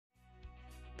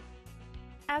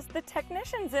As the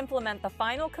technicians implement the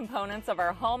final components of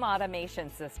our home automation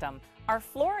system, our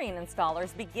flooring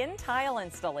installers begin tile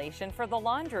installation for the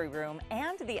laundry room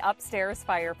and the upstairs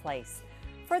fireplace.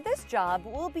 For this job,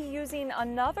 we'll be using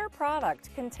another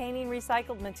product containing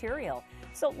recycled material.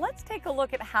 So let's take a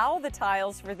look at how the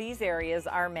tiles for these areas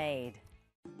are made.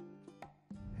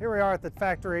 Here we are at the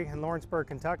factory in Lawrenceburg,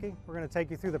 Kentucky. We're going to take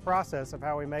you through the process of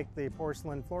how we make the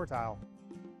porcelain floor tile.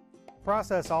 The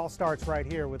process all starts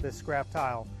right here with this scrap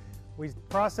tile. We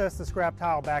process the scrap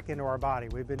tile back into our body.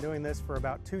 We've been doing this for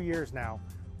about 2 years now.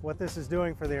 What this is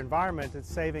doing for the environment, it's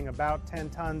saving about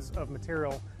 10 tons of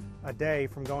material a day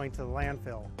from going to the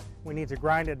landfill. We need to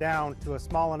grind it down to a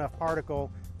small enough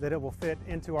particle that it will fit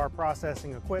into our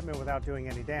processing equipment without doing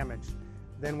any damage.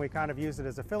 Then we kind of use it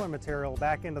as a filler material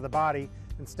back into the body.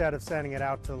 Instead of sending it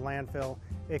out to the landfill,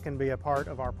 it can be a part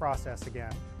of our process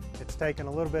again. It's taken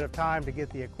a little bit of time to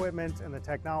get the equipment and the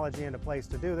technology into place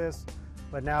to do this,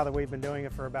 but now that we've been doing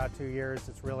it for about 2 years,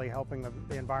 it's really helping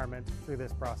the environment through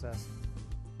this process.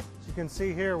 As you can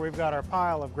see here, we've got our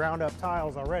pile of ground up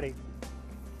tiles already.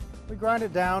 We grind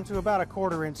it down to about a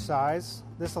 1/4 inch size.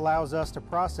 This allows us to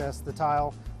process the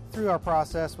tile through our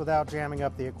process without jamming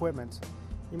up the equipment.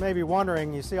 You may be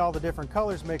wondering, you see all the different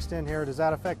colors mixed in here, does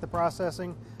that affect the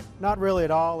processing? Not really at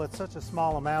all, it's such a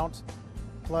small amount.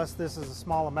 Plus this is a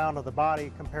small amount of the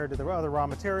body compared to the other raw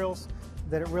materials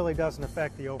that it really doesn't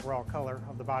affect the overall color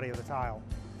of the body of the tile.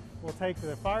 We'll take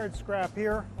the fired scrap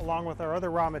here along with our other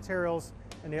raw materials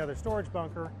in the other storage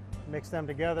bunker, mix them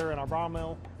together in our ball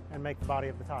mill and make the body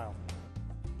of the tile.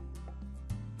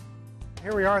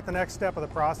 Here we are at the next step of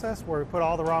the process where we put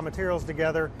all the raw materials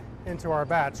together into our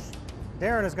batch.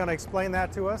 Darren is going to explain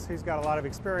that to us. He's got a lot of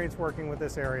experience working with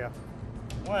this area.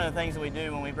 One of the things that we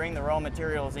do when we bring the raw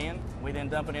materials in, we then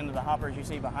dump it into the hoppers you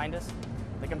see behind us.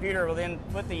 The computer will then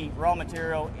put the raw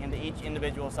material into each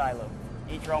individual silo.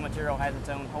 Each raw material has its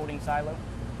own holding silo.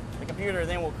 The computer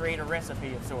then will create a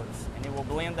recipe of sorts, and it will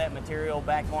blend that material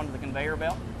back onto the conveyor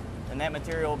belt, and that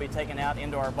material will be taken out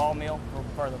into our ball mill for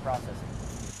further processing.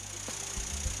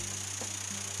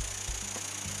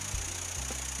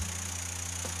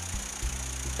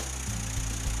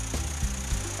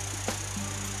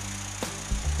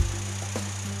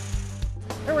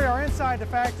 Here we are inside the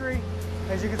factory.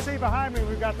 As you can see behind me,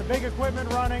 we've got the big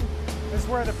equipment running. This is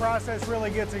where the process really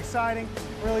gets exciting.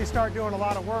 Really start doing a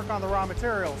lot of work on the raw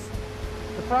materials.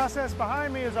 The process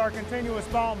behind me is our continuous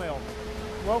ball mill.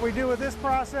 What we do with this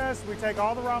process, we take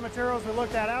all the raw materials we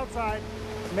looked at outside,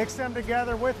 mix them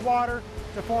together with water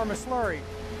to form a slurry.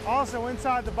 Also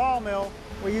inside the ball mill,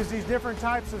 we use these different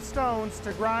types of stones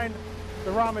to grind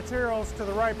the raw materials to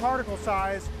the right particle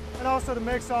size and also to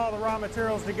mix all the raw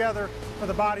materials together for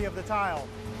the body of the tile.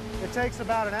 It takes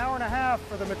about an hour and a half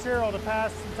for the material to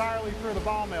pass entirely through the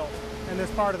ball mill in this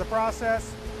part of the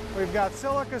process. We've got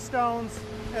silica stones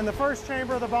in the first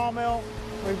chamber of the ball mill.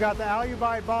 We've got the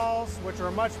alubite balls, which are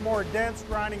a much more dense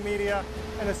grinding media,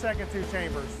 in the second 2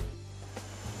 chambers.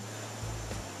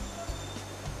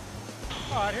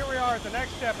 All right, here we are at the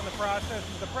next step in the process,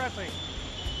 is the pressing.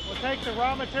 We'll take the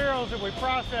raw materials that we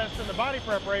processed in the body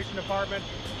preparation department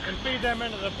and feed them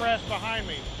into the press behind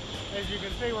me. As you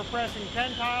can see, we're pressing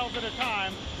 10 tiles at a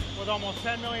time with almost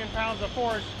 10 million pounds of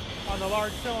force on the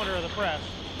large cylinder of the press.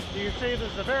 You can see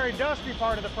this is a very dusty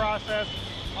part of the process.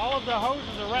 All of the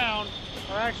hoses around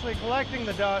are actually collecting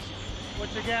the dust,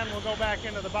 which again will go back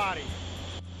into the body.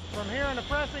 From here in the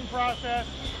pressing process,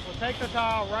 we'll take the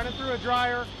tile, run it through a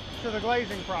dryer to the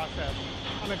glazing process.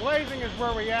 On the glazing is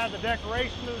where we add the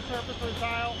decoration to the surface of the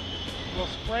tile. We'll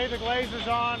spray the glazes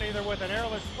on either with an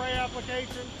airless spray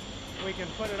application, we can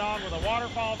put it on with a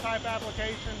waterfall type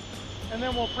application, and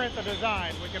then we'll print the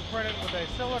design. We can print it with a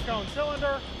silicone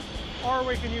cylinder, or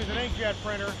we can use an inkjet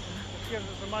printer, which gives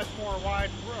us a much more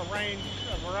wide range,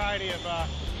 a variety of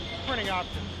printing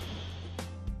options.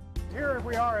 Here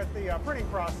we are at the printing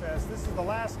process. This is the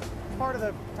last part of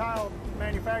the tile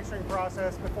manufacturing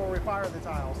process before we fire the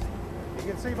tiles. You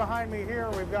can see behind me here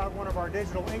we've got one of our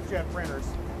digital inkjet printers.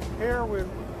 Here we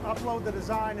upload the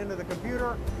design into the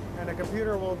computer, and the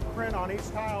computer will print on each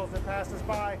tile as it passes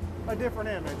by a different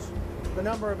image. The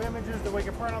number of images that we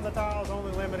can print on the tile is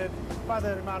only limited by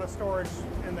the amount of storage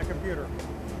in the computer.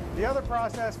 The other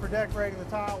process for decorating the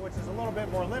tile, which is a little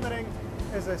bit more limiting,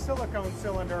 is a silicone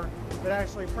cylinder that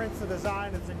actually prints the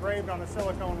design that's engraved on a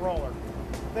silicone roller.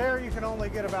 There you can only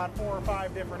get about 4 or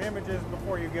 5 different images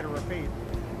before you get a repeat.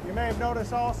 You may have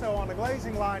noticed also on the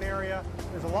glazing line area,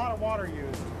 there's a lot of water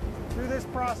used. Through this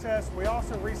process, we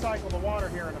also recycle the water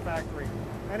here in the factory.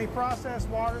 Any processed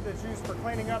water that's used for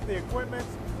cleaning up the equipment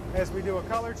As we do a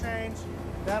color change,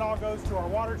 that all goes to our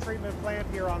water treatment plant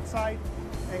here on site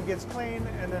and gets cleaned,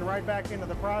 and then right back into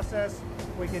the process.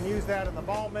 We can use that in the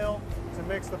ball mill to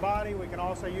mix the body. We can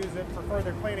also use it for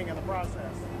further cleaning in the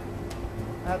process.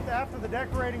 After the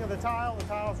decorating of the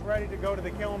tile's ready to go to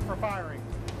the kiln for firing.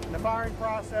 In the firing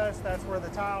process, that's where the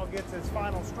tile gets its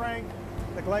final strength.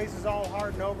 The glaze is all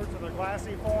hardened over to the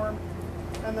glassy form,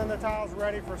 and then the tile's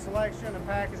ready for selection and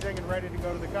packaging and ready to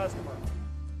go to the customer.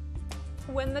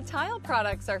 When the tile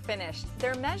products are finished,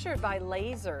 they're measured by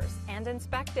lasers and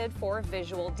inspected for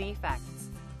visual defects.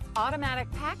 Automatic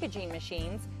packaging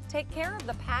machines take care of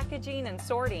the packaging and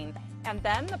sorting, and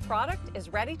then the product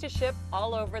is ready to ship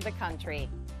all over the country.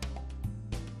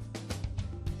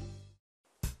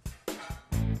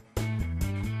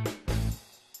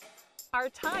 Our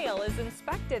tile is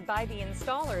inspected by the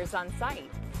installers on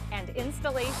site, and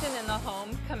installation in the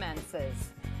home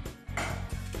commences.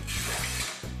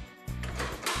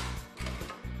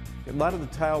 A lot of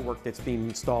the tile work that's being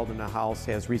installed in the house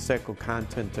has recycled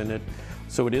content in it,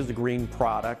 so it is a green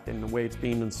product, and the way it's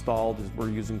being installed is we're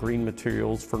using green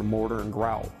materials for the mortar and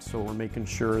grout. So we're making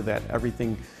sure that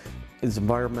everything is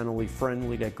environmentally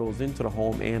friendly that goes into the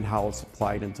home and how it's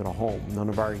applied into the home. None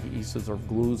of our adhesives or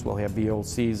glues will have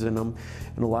VOCs in them,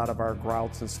 and a lot of our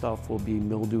grouts and stuff will be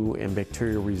mildew and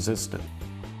bacteria resistant.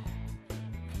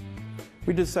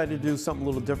 We decided to do something a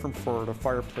little different for the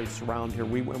fireplace around here.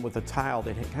 We went with a tile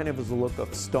that kind of has a look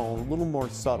of stone, a little more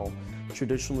subtle.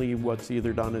 Traditionally, what's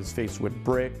either done is faced with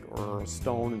brick or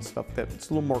stone and stuff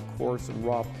that's a little more coarse and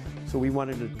rough. So we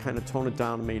wanted to kind of tone it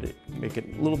down and make it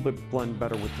a little bit blend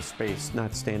better with the space,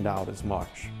 not stand out as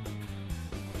much.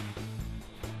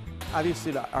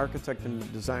 Obviously, the architect and the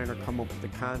designer come up with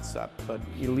the concept, but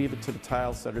you leave it to the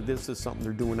tile setter. This is something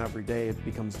they're doing every day. It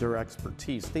becomes their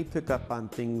expertise. They pick up on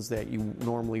things that you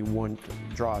normally wouldn't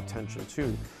draw attention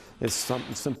to. It's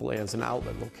something simple as an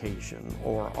outlet location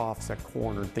or offset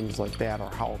corner, things like that, or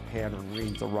how a pattern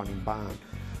reads a running bond.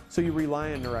 So you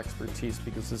rely on their expertise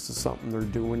because this is something they're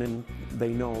doing, and they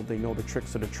know the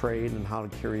tricks of the trade and how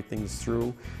to carry things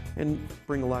through and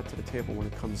bring a lot to the table when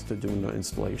it comes to doing the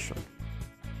installation.